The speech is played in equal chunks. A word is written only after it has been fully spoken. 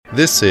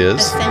This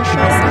is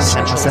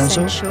Essential.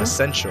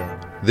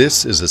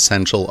 This is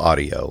Essential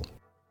Audio.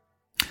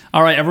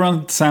 All right,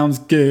 everyone, sounds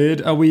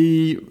good. Are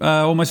we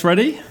almost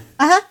ready?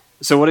 Uh-huh.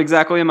 So what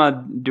exactly am I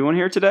doing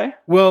here today?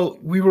 Well,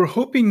 we were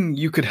hoping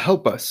you could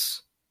help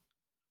us.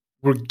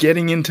 We're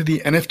getting into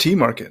the NFT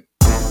market.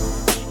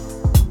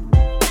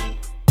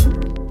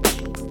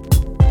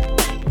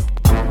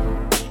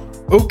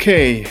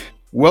 Okay,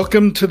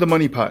 welcome to the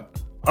Money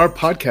Pot, our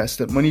podcast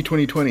at Money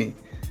 2020.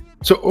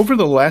 So over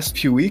the last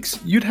few weeks,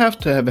 you'd have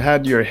to have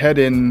had your head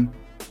in...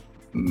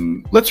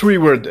 let's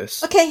reword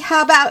this. Okay,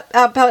 how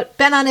about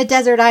been on a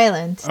desert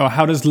island? Oh,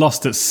 how does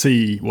Lost at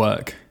Sea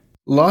work?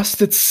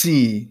 Lost at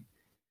sea.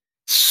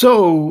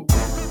 So,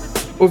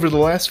 over the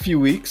last few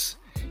weeks,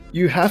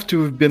 you have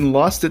to have been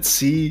lost at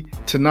sea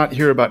to not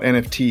hear about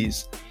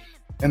NFTs.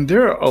 And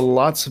there are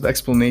lots of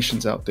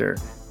explanations out there.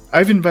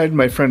 I've invited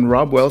my friend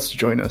Rob Wells to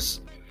join us.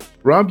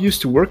 Rob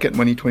used to work at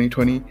Money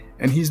 2020,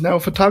 and he's now a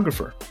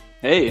photographer.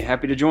 Hey,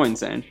 happy to join,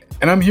 Sanj.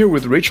 And I'm here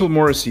with Rachel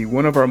Morrissey,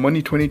 one of our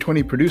Money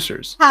 2020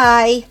 producers.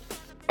 Hi.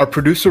 Our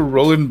producer,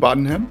 Roland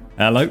Bodenham.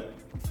 Hello.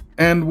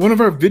 And one of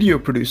our video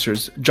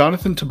producers,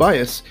 Jonathan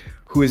Tobias,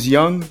 who is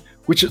young,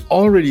 which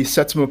already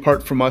sets him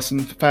apart from us in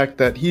the fact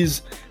that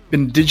he's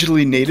been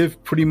digitally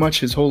native pretty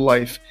much his whole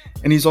life,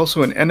 and he's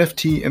also an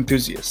NFT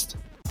enthusiast.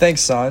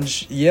 Thanks,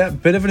 Sanj. Yeah,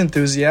 bit of an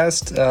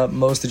enthusiast,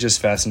 mostly just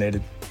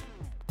fascinated.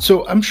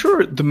 So I'm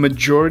sure the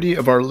majority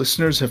of our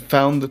listeners have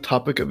found the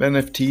topic of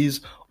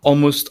NFTs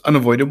almost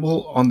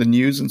unavoidable on the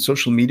news and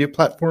social media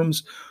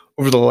platforms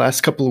over the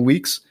last couple of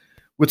weeks,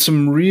 with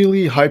some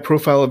really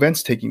high-profile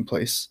events taking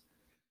place.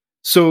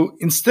 So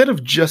instead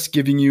of just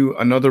giving you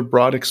another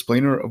broad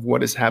explainer of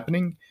what is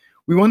happening,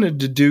 we wanted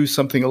to do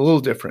something a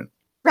little different.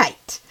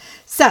 Right.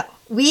 So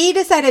we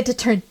decided to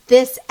turn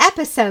this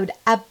episode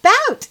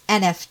about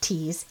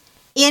NFTs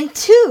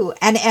into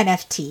an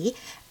NFT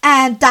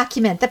and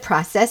document the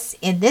process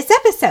in this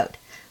episode,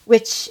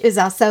 which is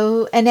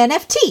also an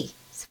NFT.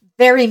 It's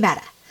very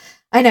meta.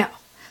 I know.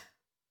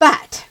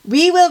 But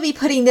we will be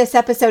putting this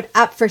episode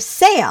up for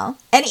sale,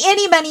 and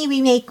any money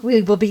we make,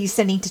 we will be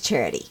sending to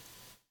charity.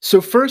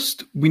 So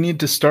first, we need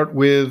to start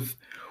with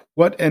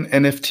what an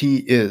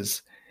NFT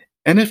is.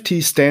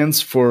 NFT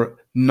stands for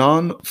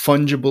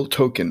non-fungible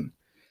token.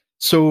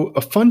 So a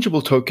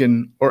fungible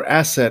token or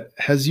asset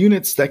has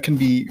units that can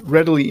be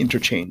readily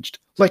interchanged,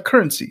 like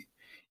currency.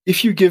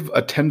 If you give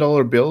a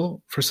 $10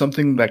 bill for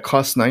something that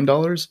costs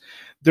 $9,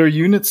 there are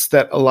units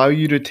that allow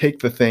you to take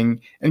the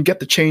thing and get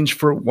the change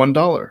for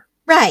 $1.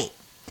 Right.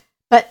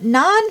 But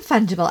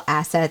non-fungible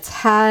assets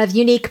have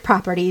unique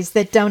properties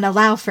that don't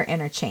allow for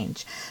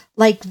interchange,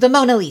 like the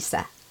Mona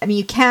Lisa. I mean,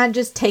 you can't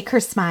just take her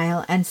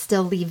smile and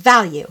still leave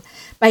value.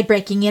 By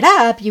breaking it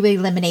up, you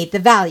eliminate the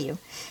value,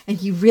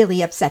 and you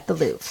really upset the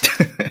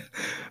Louvre.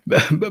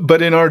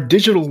 But in our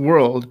digital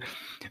world,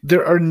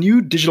 there are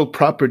new digital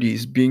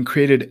properties being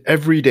created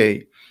every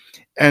day,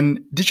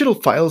 and digital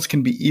files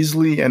can be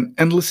easily and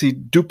endlessly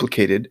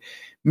duplicated,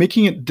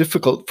 making it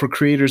difficult for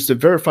creators to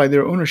verify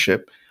their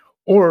ownership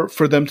or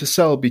for them to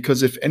sell,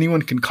 because if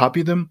anyone can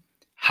copy them,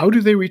 how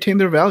do they retain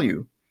their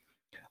value?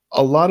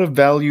 A lot of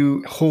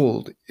value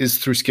hold is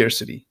through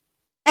scarcity.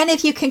 And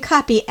if you can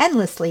copy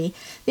endlessly,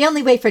 the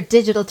only way for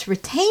digital to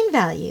retain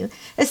value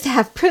is to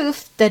have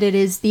proof that it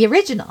is the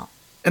original.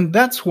 And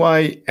that's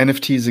why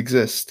NFTs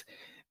exist.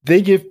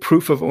 They give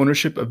proof of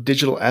ownership of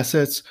digital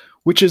assets,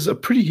 which is a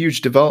pretty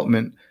huge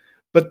development,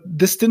 but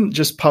this didn't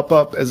just pop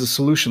up as a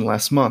solution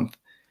last month.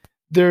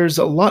 There's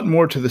a lot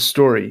more to the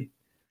story,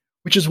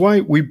 which is why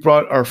we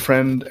brought our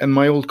friend and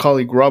my old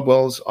colleague Rob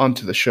Wells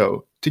onto the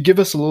show to give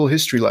us a little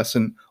history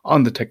lesson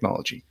on the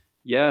technology.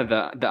 Yeah,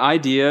 the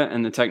idea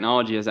and the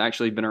technology has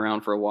actually been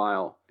around for a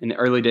while. In the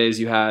early days,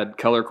 you had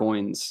color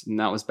coins, and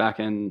that was back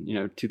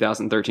in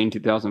 2013,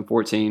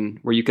 2014,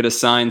 where you could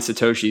assign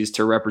Satoshis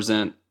to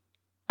represent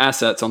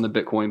assets on the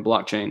Bitcoin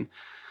blockchain.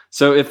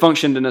 So it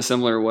functioned in a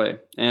similar way.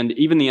 And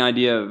even the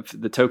idea of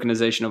the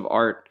tokenization of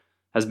art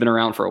has been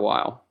around for a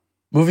while.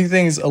 Moving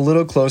things a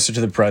little closer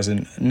to the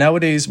present,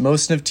 nowadays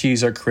most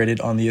NFTs are created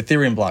on the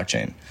Ethereum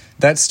blockchain.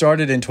 That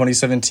started in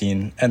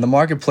 2017, and the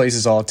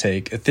marketplaces all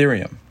take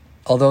Ethereum.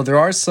 Although there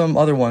are some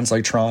other ones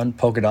like Tron,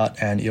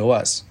 Polkadot, and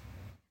EOS.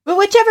 But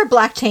whichever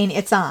blockchain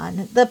it's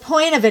on, the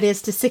point of it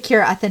is to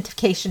secure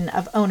authentication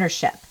of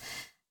ownership.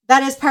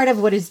 That is part of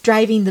what is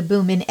driving the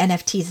boom in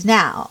NFTs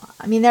now.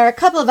 I mean, there are a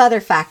couple of other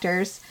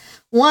factors.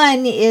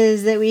 One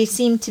is that we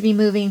seem to be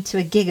moving to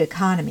a gig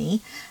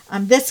economy.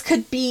 This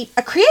could be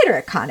a creator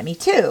economy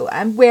too,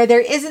 where there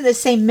isn't the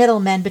same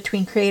middlemen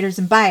between creators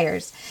and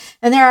buyers.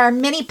 And there are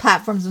many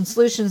platforms and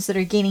solutions that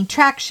are gaining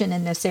traction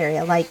in this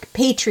area, like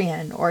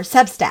Patreon or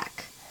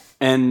Substack.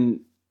 And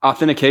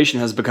authentication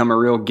has become a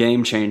real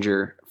game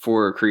changer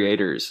for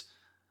creators.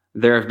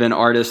 There have been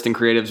artists and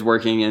creatives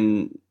working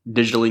in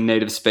digitally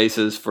native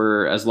spaces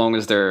for as long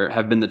as there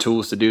have been the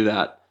tools to do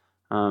that.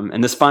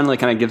 And this finally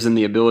kind of gives them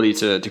the ability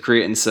to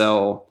create and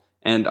sell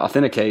and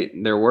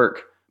authenticate their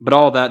work. But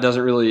all that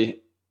doesn't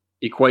really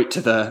equate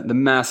to the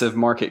massive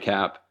market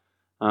cap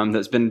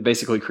that's been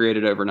basically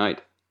created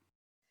overnight.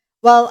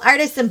 While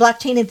artists and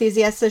blockchain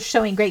enthusiasts are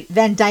showing great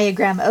Venn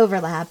diagram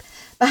overlap,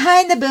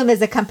 behind the boom is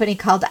a company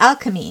called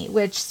Alchemy,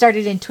 which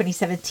started in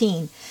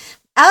 2017.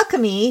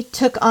 Alchemy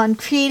took on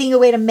creating a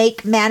way to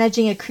make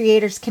managing a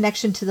creator's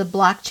connection to the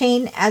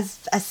blockchain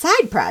as a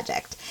side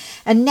project.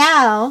 And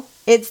now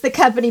it's the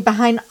company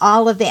behind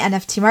all of the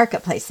NFT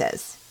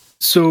marketplaces.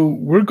 So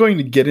we're going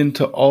to get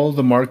into all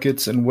the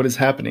markets and what is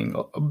happening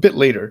a bit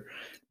later.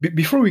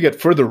 Before we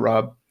get further,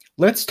 Rob,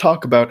 let's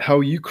talk about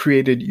how you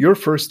created your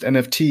first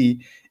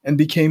NFT and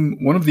became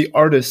one of the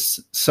artists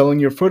selling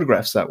your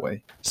photographs that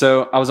way.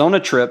 So I was on a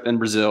trip in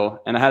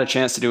Brazil, and I had a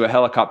chance to do a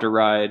helicopter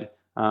ride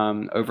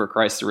over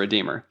Christ the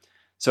Redeemer.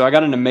 So I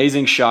got an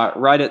amazing shot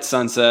right at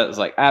sunset. It was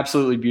like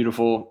absolutely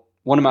beautiful.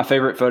 One of my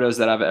favorite photos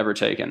that I've ever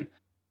taken.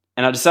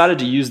 And I decided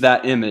to use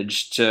that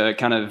image to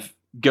kind of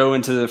go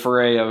into the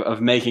foray of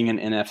making an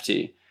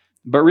NFT.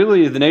 But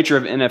really, the nature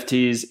of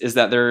NFTs is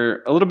that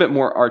they're a little bit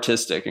more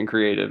artistic and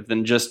creative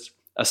than just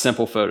a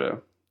simple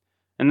photo.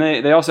 And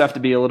they also have to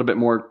be a little bit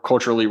more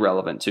culturally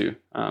relevant too,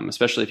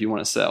 especially if you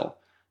want to sell.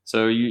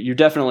 So you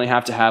definitely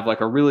have to have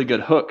like a really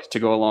good hook to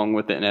go along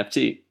with the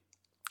NFT.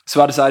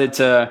 So I decided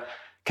to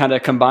kind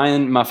of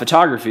combine my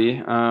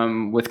photography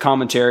with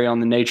commentary on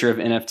the nature of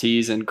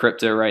NFTs and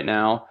crypto right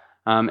now.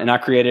 And I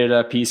created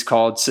a piece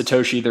called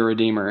Satoshi the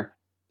Redeemer.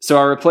 So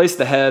I replaced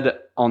the head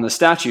on the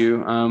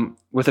statue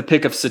with a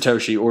pic of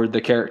Satoshi, or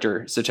the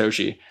character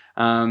Satoshi.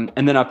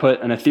 And then I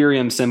put an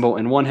Ethereum symbol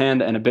in one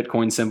hand and a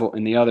Bitcoin symbol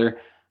in the other.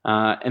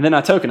 And then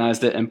I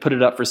tokenized it and put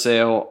it up for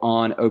sale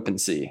on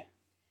OpenSea.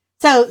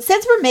 So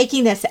since we're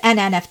making this an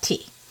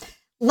NFT,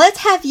 let's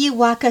have you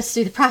walk us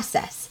through the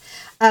process.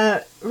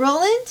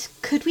 Roland,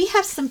 could we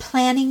have some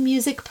planning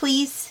music,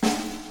 please?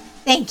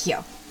 Thank you.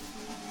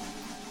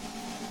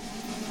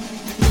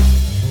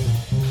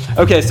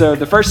 Okay, so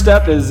the first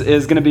step is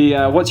going to be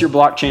what's your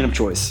blockchain of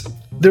choice?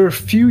 There are a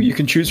few you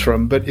can choose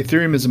from, but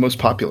Ethereum is the most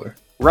popular.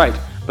 Right,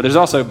 but there's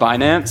also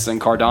Binance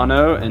and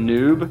Cardano and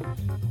Noob.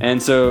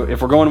 And so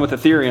if we're going with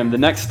Ethereum, the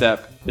next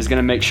step is going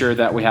to make sure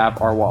that we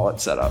have our wallet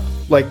set up.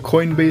 Like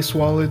Coinbase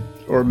Wallet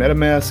or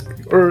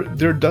MetaMask, or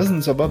there are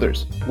dozens of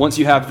others. Once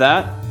you have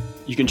that,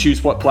 you can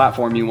choose what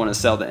platform you want to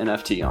sell the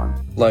NFT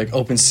on. Like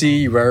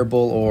OpenSea, Rarible,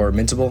 or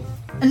Mintable.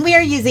 And we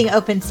are using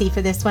OpenSea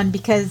for this one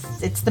because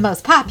it's the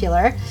most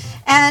popular,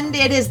 and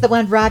it is the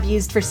one Rob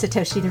used for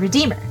Satoshi the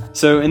Redeemer.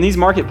 So in these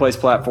marketplace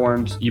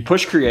platforms, you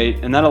push create,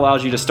 and that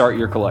allows you to start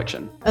your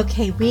collection.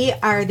 Okay, we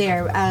are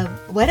there.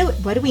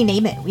 What do we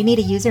name it? We need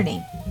a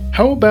username.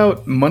 How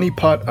about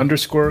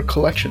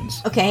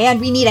moneypot_collections? Okay,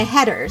 and we need a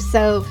header,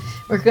 so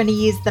we're going to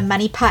use the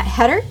moneypot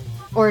header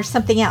or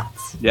something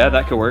else. Yeah,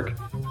 that could work.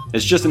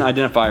 It's just an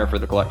identifier for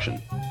the collection.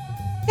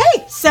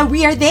 Hey, so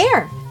we are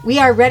there. We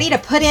are ready to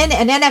put in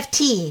an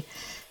NFT.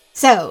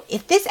 So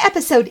if this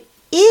episode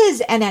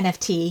is an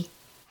NFT,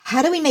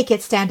 how do we make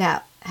it stand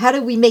out? How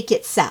do we make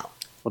it sell?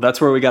 Well,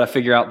 that's where we got to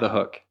figure out the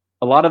hook.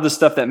 A lot of the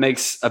stuff that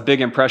makes a big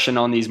impression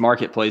on these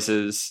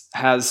marketplaces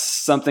has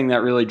something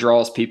that really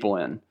draws people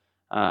in.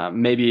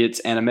 Maybe it's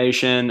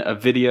animation, a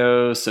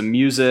video, some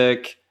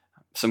music,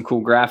 some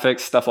cool graphics,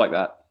 stuff like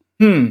that.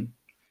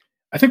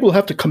 I think we'll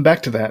have to come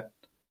back to that.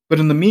 But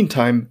in the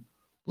meantime,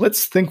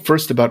 let's think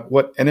first about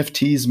what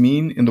NFTs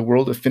mean in the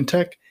world of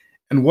fintech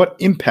and what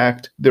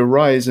impact their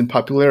rise in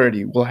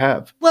popularity will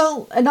have.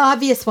 Well, an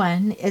obvious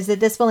one is that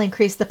this will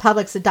increase the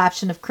public's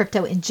adoption of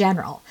crypto in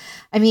general.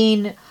 I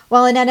mean,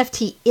 while an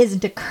NFT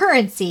isn't a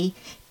currency,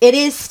 it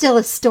is still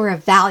a store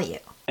of value.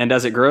 And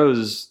as it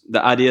grows,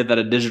 the idea that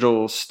a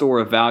digital store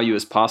of value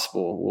is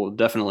possible will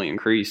definitely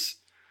increase.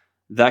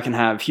 That can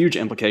have huge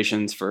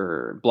implications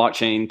for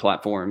blockchain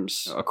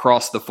platforms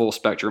across the full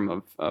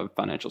spectrum of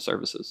financial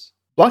services.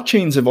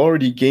 Blockchains have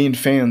already gained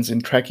fans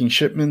in tracking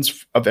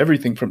shipments of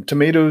everything from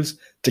tomatoes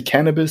to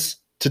cannabis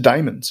to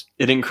diamonds.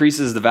 It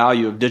increases the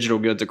value of digital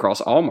goods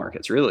across all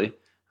markets, really.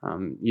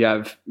 You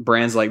have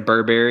brands like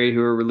Burberry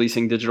who are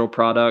releasing digital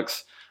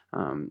products.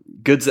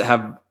 Goods that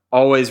have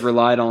always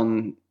relied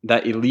on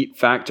that elite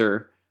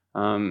factor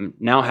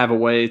now have a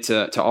way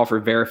to offer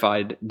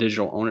verified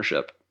digital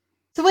ownership.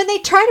 So when they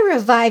try to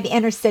revive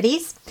inner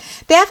cities,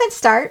 they often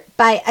start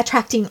by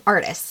attracting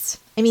artists.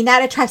 I mean,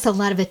 that attracts a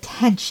lot of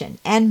attention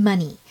and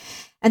money.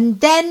 And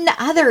then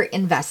other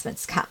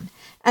investments come.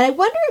 And I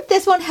wonder if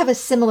this won't have a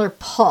similar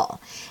pull.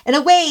 In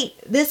a way,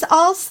 this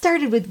all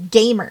started with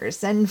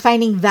gamers and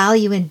finding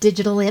value in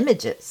digital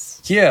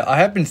images. Yeah, I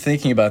have been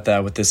thinking about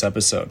that with this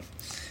episode.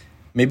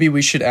 Maybe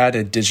we should add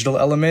a digital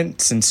element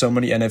since so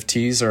many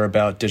NFTs are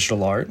about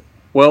digital art.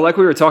 Well, like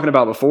we were talking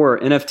about before,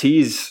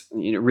 NFTs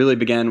really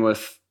began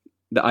with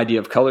the idea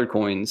of colored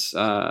coins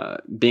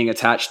being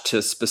attached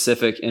to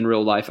specific in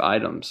real life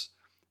items.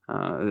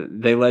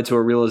 They led to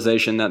a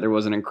realization that there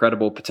was an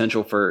incredible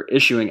potential for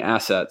issuing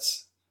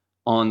assets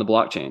on the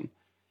blockchain.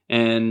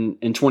 And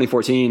in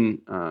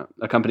 2014,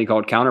 a company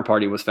called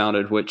Counterparty was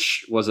founded,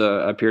 which was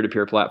a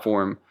peer-to-peer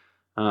platform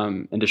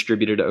and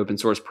distributed open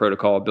source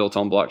protocol built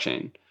on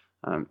blockchain.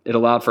 It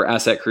allowed for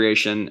asset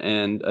creation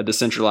and a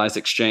decentralized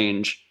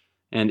exchange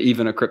and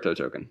even a crypto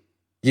token.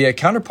 Yeah,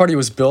 Counterparty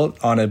was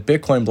built on a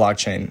Bitcoin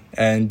blockchain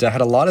and had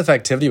a lot of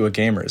activity with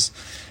gamers.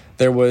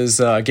 There was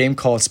a game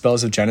called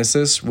Spells of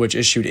Genesis, which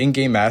issued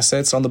in-game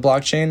assets on the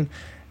blockchain,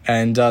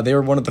 and they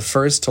were one of the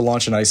first to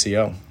launch an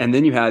ICO. And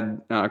then you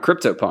had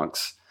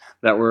CryptoPunks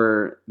that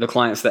were the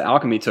clients that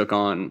Alchemy took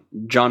on.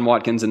 John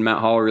Watkins and Matt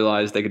Hall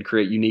realized they could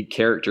create unique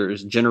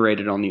characters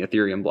generated on the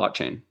Ethereum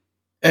blockchain.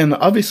 And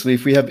obviously,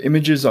 if we have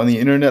images on the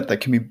internet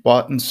that can be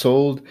bought and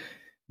sold,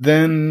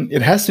 then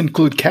it has to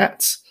include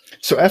cats.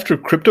 So after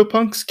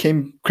CryptoPunks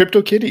came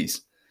CryptoKitties.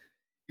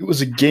 It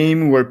was a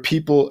game where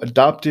people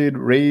adopted,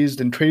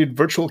 raised, and traded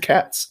virtual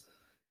cats.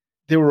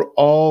 They were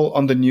all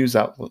on the news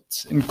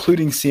outlets,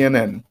 including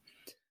CNN,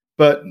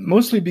 but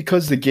mostly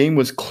because the game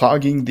was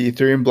clogging the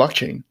Ethereum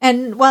blockchain.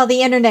 And while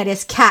the internet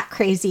is cat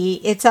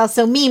crazy, it's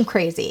also meme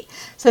crazy.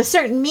 So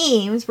certain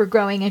memes were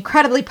growing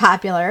incredibly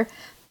popular,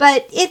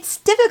 but it's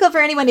difficult for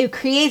anyone who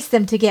creates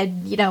them to get,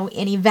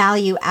 any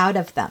value out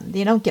of them.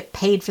 They don't get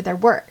paid for their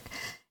work.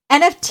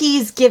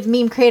 NFTs give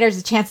meme creators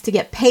a chance to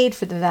get paid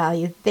for the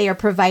value they are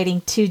providing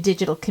to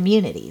digital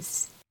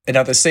communities. And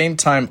at the same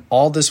time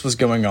all this was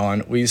going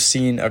on, we've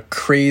seen a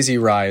crazy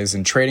rise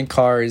in trading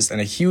cards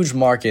and a huge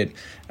market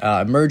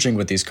emerging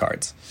with these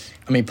cards.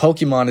 I mean,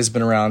 Pokemon has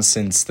been around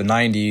since the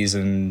 90s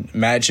and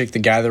Magic the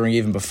Gathering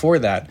even before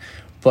that.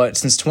 But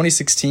since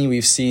 2016,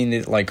 we've seen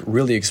it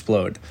really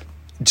explode.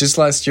 Just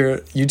last year,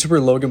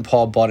 YouTuber Logan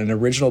Paul bought an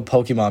original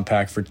Pokemon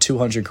pack for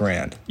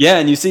 $200,000. Yeah,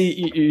 and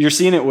you're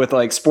seeing it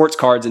with sports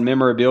cards and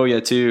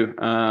memorabilia too.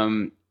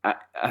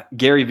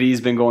 Gary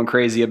Vee's been going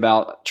crazy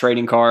about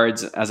trading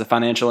cards as a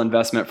financial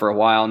investment for a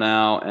while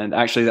now. And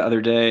actually, the other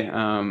day,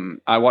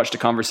 I watched a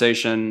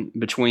conversation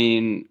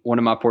between one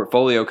of my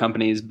portfolio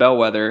companies,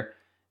 Bellwether,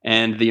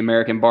 and the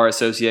American Bar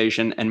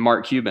Association and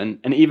Mark Cuban,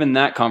 and even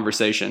that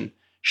conversation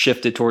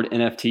shifted toward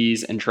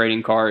NFTs and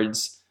trading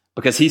cards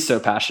because he's so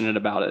passionate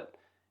about it.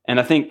 And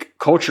I think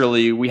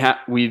culturally,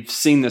 we've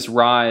seen this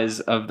rise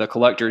of the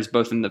collectors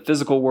both in the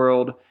physical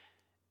world,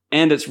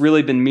 and it's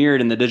really been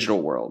mirrored in the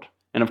digital world.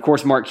 And of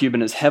course, Mark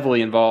Cuban is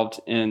heavily involved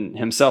in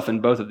himself in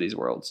both of these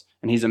worlds,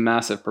 and he's a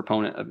massive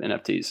proponent of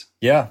NFTs.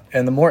 Yeah,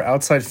 and the more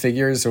outside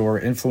figures or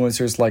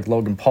influencers like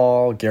Logan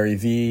Paul, Gary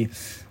Vee,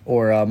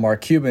 or Mark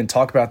Cuban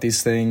talk about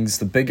these things,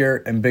 the bigger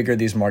and bigger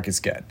these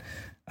markets get.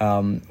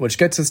 Which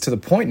gets us to the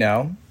point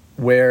now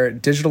where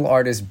digital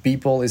artist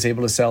Beeple is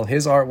able to sell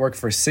his artwork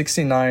for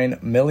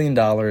 $69 million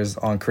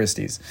on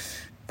Christie's.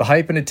 The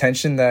hype and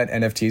attention that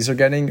NFTs are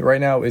getting right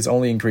now is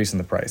only increasing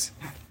the price.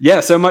 Yeah,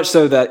 so much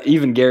so that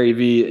even Gary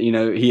Vee,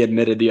 he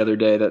admitted the other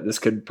day that this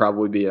could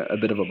probably be a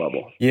bit of a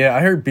bubble. Yeah, I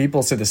heard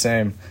Beeple say the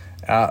same.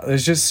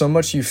 There's just so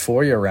much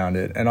euphoria around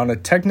it. And on a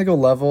technical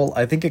level,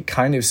 I think it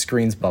kind of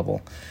screams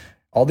bubble.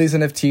 All these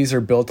NFTs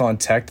are built on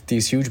tech that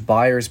these huge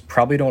buyers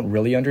probably don't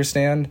really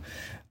understand.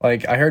 I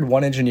heard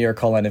one engineer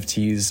call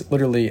NFTs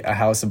literally a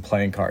house of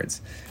playing cards.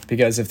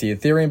 Because if the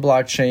Ethereum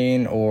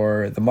blockchain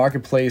or the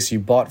marketplace you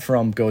bought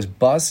from goes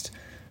bust,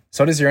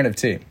 so does your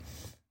NFT.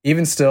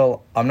 Even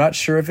still, I'm not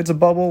sure if it's a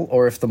bubble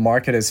or if the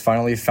market has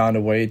finally found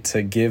a way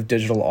to give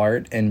digital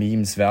art and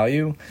memes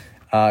value,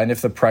 and if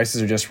the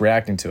prices are just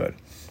reacting to it.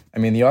 I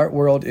mean, the art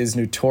world is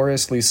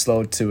notoriously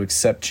slow to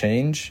accept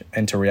change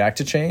and to react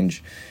to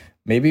change.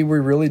 Maybe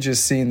we're really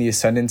just seeing the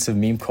ascendance of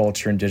meme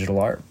culture and digital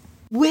art.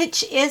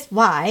 Which is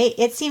why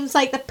it seems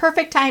like the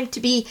perfect time to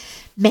be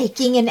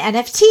making an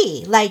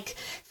NFT. Like,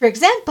 for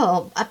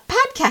example, a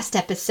podcast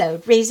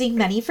episode raising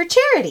money for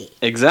charity.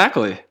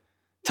 Exactly.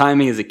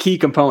 Timing is a key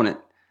component,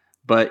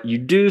 but you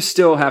do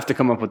still have to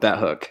come up with that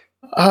hook.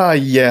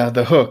 Yeah,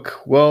 the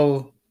hook.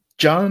 Well,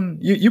 John,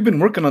 you've been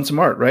working on some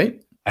art, right?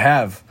 I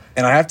have.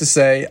 And I have to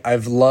say,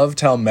 I've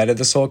loved how meta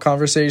this whole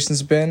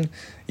conversation's been.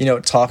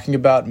 Talking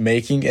about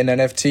making an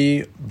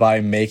NFT by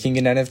making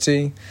an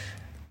NFT.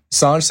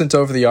 Sanj sent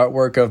over the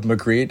artwork of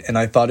Magritte, and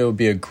I thought it would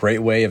be a great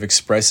way of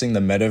expressing the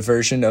meta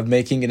version of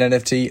making an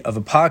NFT of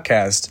a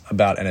podcast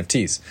about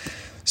NFTs.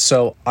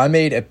 So I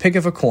made a pick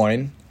of a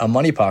coin, a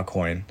money pot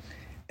coin,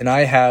 and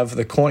I have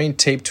the coin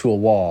taped to a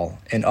wall,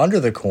 and under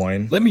the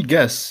coin... Let me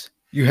guess.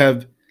 You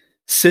have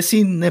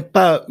Ceci n'est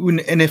pas un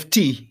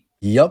NFT.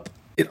 Yup.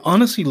 It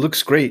honestly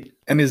looks great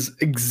and is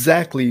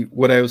exactly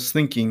what I was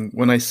thinking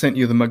when I sent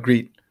you the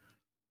Magritte.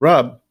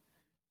 Rob,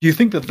 do you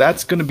think that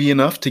that's going to be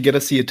enough to get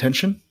us the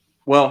attention?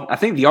 Well, I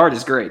think the art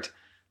is great,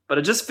 but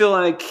I just feel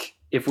like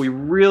if we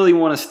really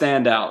want to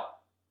stand out,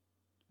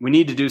 we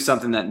need to do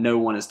something that no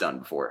one has done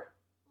before.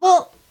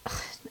 Well,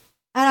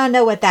 I don't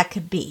know what that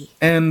could be.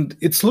 And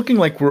it's looking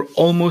like we're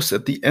almost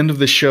at the end of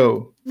the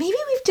show. Maybe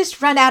we've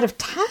just run out of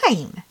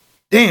time.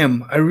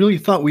 Damn, I really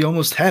thought we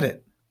almost had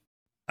it.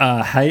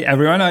 Hey,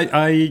 everyone,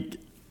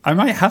 I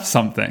might have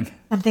something.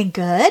 Something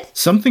good?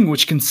 Something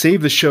which can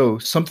save the show.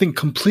 Something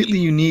completely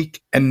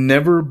unique and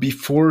never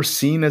before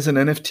seen as an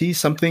NFT.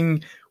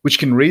 Something which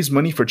can raise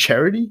money for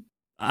charity?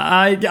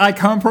 I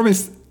can't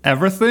promise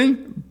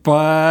everything,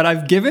 but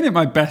I've given it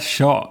my best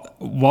shot.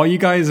 While you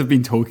guys have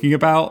been talking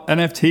about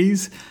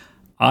NFTs,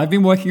 I've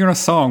been working on a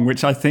song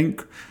which I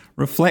think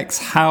reflects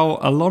how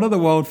a lot of the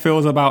world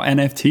feels about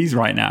NFTs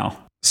right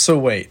now. So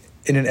wait,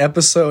 in an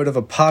episode of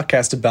a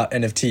podcast about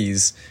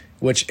NFTs,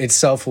 which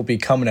itself will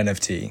become an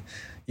NFT.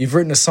 You've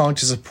written a song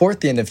to support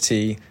the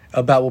NFT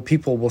about what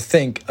people will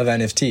think of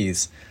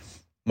NFTs.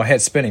 My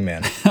head's spinning,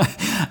 man.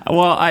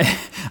 Well, I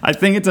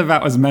think it's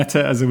about as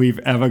meta as we've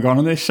ever gone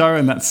on this show,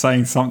 and that's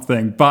saying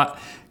something. But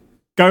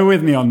go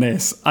with me on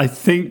this. I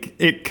think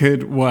it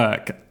could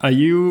work. Are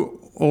you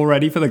all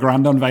ready for the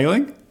grand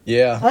unveiling?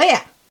 Yeah. Oh,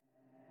 yeah.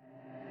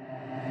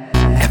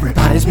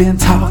 Everybody's been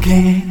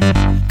talking,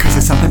 cause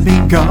there's something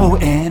been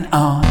going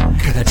on.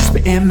 Could I just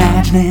be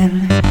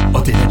imagining?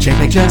 Or did a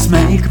JPEG just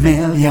make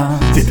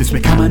millions? Did this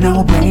become a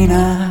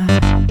no-brainer?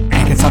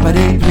 And can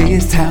somebody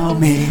please tell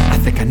me? I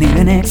think I need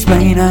an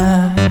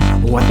explainer.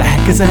 What the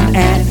heck is an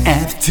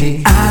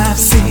NFT? I've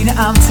seen it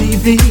on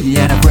TV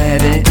and I've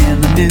read it in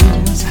the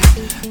news.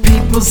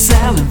 People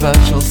selling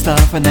virtual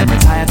stuff and then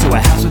retire to a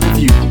house with a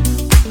view.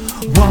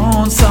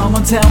 Won't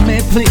someone tell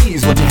me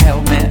please? Would you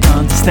help me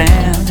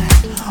understand?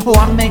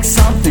 What makes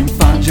something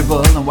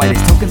fungible and why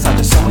these tokens are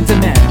just so in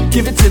demand?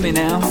 Give it to me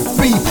now.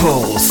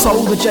 Beeple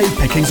sold the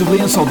JPEG, Kings of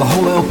Leon sold the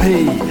whole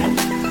LP.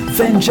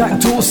 Then Jack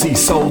Dorsey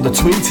sold a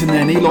tweet, and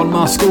then Elon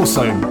Musk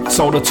also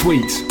sold a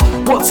tweet.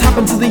 What's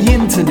happened to the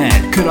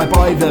internet? Could I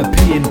buy the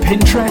P in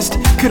Pinterest?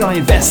 Could I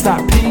invest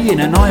that P in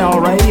an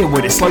IRA, and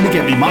would it slowly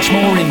get me much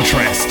more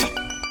interest?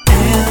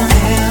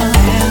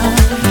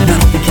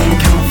 Nothing can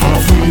come for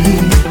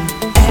free.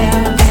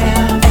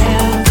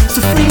 So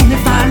free me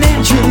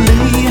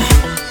financially.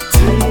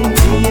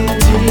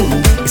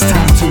 It's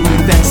time to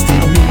invest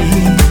in me.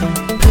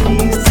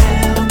 Please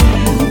tell me,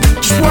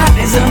 just what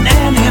is an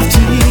NFT?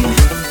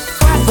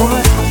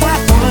 What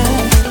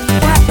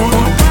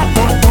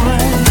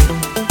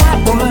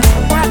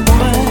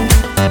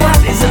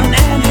is an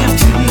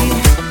NFT?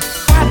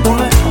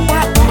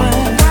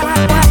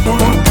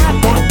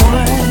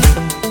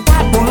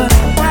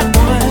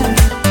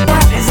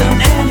 What is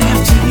an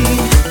NFT?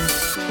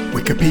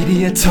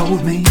 Wikipedia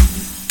told me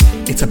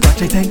it's a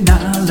blockchain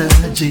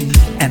technology,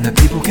 and the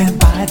people can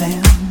buy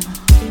them,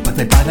 but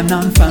they buy them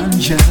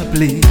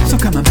non-fungibly. So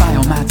come and buy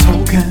all my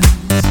tokens,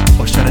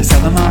 or should I sell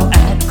them all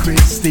at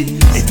Christie's?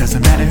 It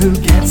doesn't matter who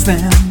gets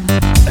them,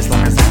 as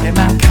long as I get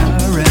my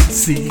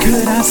currency.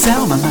 Could I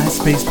sell my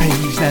MySpace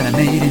page that I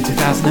made in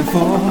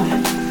 2004?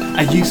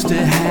 I used to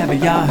have a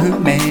Yahoo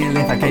Mail.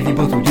 If I gave you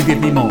both, would you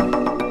give me more?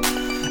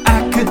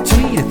 I could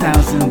tweet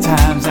 1,000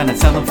 times and I'd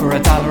sell them for $1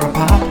 a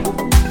pop.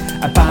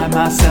 I buy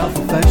myself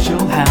a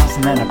virtual house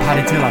and then I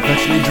party till I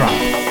virtually drop.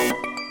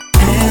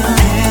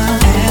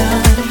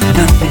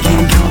 Nothing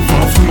can come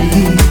for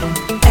free.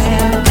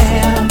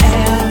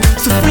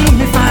 So free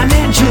me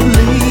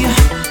financially.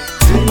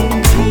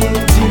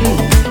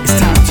 It's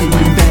time to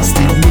invest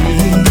in me.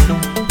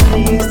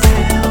 Please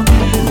tell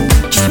me,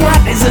 just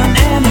what is an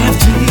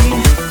NFT?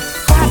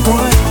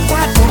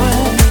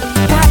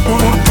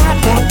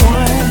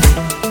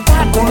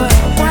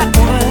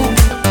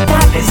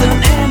 What is an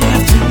NFT?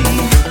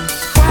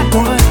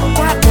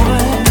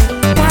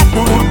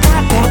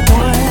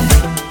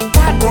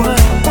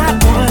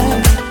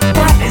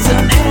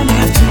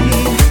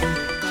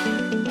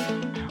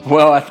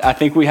 Well, I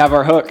think we have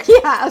our hook. Yeah,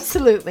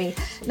 absolutely.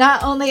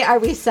 Not only are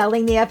we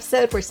selling the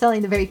episode, we're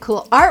selling the very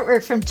cool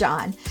artwork from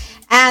John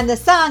and the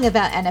song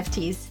about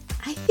NFTs.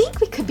 I think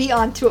we could be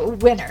on to a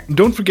winner.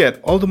 Don't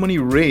forget, all the money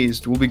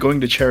raised will be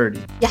going to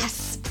charity.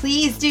 Yes,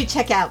 please do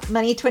check out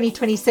Money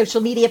 2020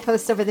 social media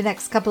posts over the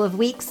next couple of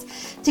weeks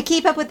to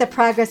keep up with the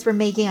progress we're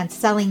making on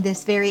selling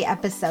this very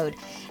episode.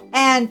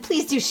 And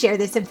please do share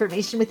this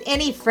information with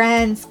any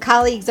friends,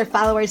 colleagues, or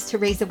followers to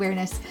raise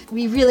awareness.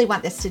 We really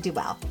want this to do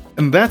well.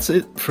 And that's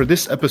it for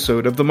this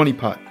episode of The Money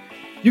Pot.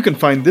 You can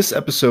find this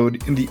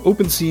episode in the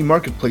OpenSea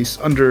marketplace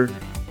under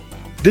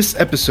This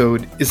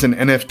Episode is an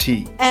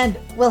NFT. And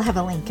we'll have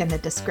a link in the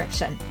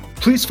description.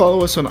 Please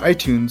follow us on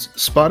iTunes,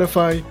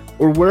 Spotify,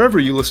 or wherever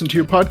you listen to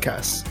your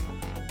podcasts.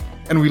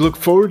 And we look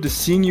forward to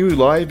seeing you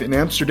live in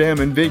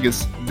Amsterdam and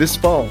Vegas this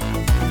fall. What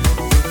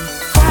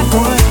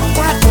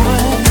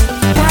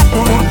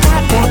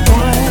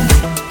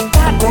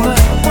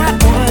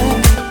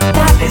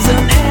is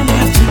an NFT?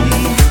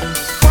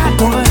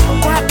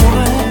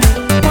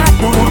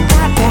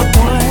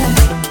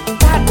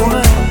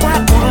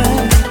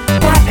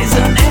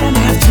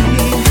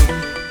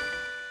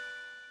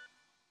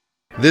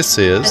 This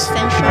is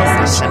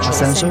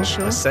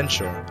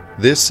Essential.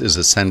 This is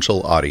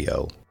Essential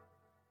Audio.